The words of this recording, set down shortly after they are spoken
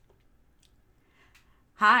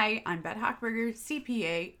Hi, I'm Beth Hochberger,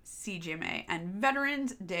 CPA, CGMA, and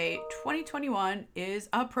Veterans Day 2021 is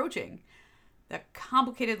approaching. The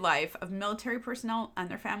complicated life of military personnel and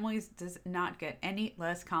their families does not get any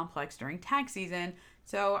less complex during tax season,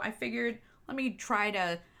 so I figured let me try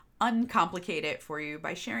to uncomplicate it for you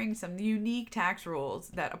by sharing some unique tax rules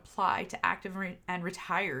that apply to active and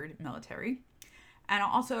retired military. And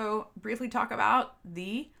I'll also briefly talk about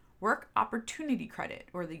the Work Opportunity Credit,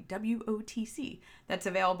 or the WOTC, that's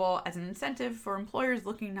available as an incentive for employers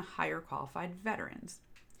looking to hire qualified veterans.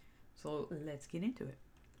 So let's get into it.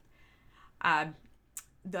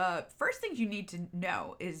 The first thing you need to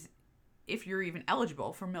know is if you're even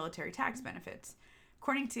eligible for military tax benefits.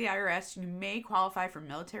 According to the IRS, you may qualify for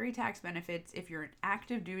military tax benefits if you're an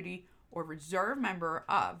active duty or reserve member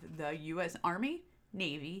of the U.S. Army,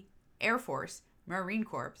 Navy, Air Force, Marine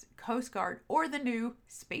Corps, Coast Guard, or the new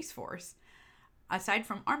Space Force. Aside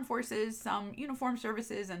from armed forces, some uniformed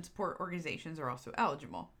services and support organizations are also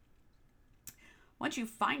eligible. Once you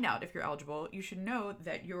find out if you're eligible, you should know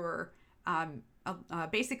that your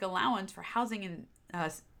basic allowance for housing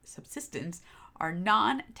and subsistence are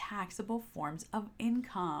non-taxable forms of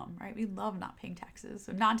income, right? We love not paying taxes.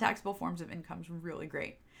 So non-taxable forms of income is really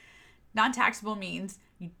great. Non-taxable means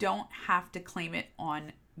you don't have to claim it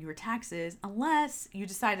on your taxes unless you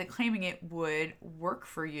decide that claiming it would work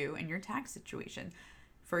for you in your tax situation.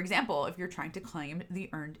 For example, if you're trying to claim the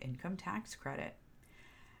Earned Income Tax Credit.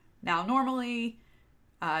 Now, normally,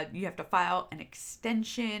 you have to file an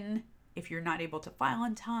extension if you're not able to file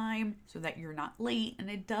in time so that you're not late, and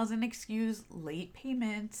it doesn't excuse late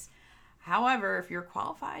payments. However, if you're a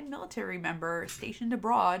qualified military member stationed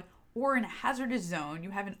abroad or in a hazardous zone,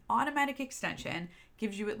 you have an automatic extension,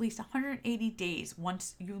 gives you at least 180 days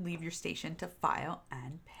once you leave your station to file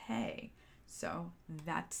and pay. So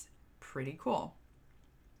that's pretty cool.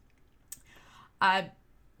 I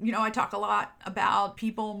talk a lot about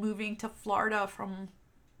people moving to Florida from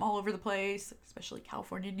all over the place, especially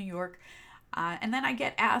California, New York. And then I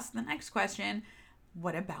get asked the next question,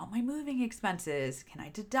 what about my moving expenses? Can I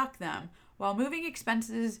deduct them? Well, moving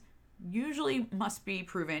expenses usually must be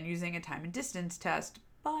proven using a time and distance test,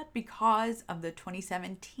 but because of the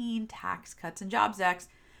 2017 Tax Cuts and Jobs Act,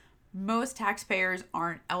 most taxpayers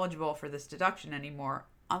aren't eligible for this deduction anymore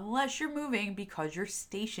unless you're moving because your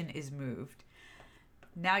station is moved.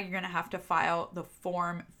 Now you're going to have to file the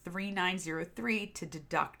Form 3903 to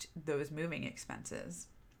deduct those moving expenses.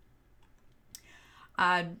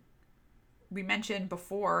 We mentioned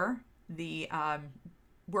before the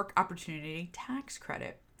Work Opportunity Tax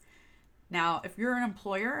Credit. Now, if you're an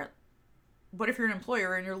employer, what if you're an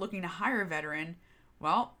employer and you're looking to hire a veteran?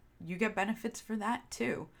 Well, you get benefits for that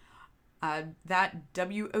too. That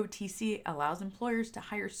WOTC allows employers to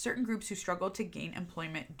hire certain groups who struggle to gain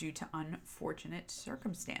employment due to unfortunate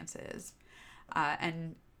circumstances.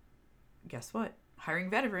 And guess what? Hiring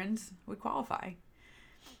veterans would qualify.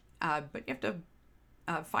 But you have to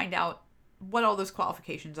find out what all those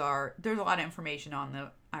qualifications are. There's a lot of information on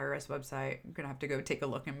the IRS website. I'm going to have to go take a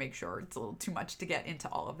look and make sure. It's a little too much to get into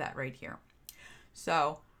all of that right here.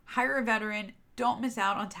 So hire a veteran. Don't miss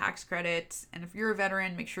out on tax credits. And if you're a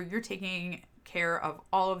veteran, make sure you're taking care of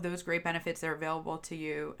all of those great benefits that are available to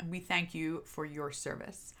you. And we thank you for your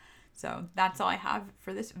service. So that's all I have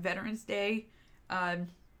for this Veterans Day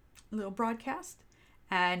little broadcast.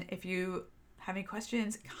 And if you have any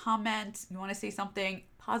questions, comments, you want to say something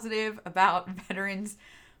positive about veterans,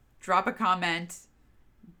 drop a comment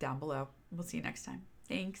down below. We'll see you next time.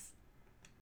 Thanks.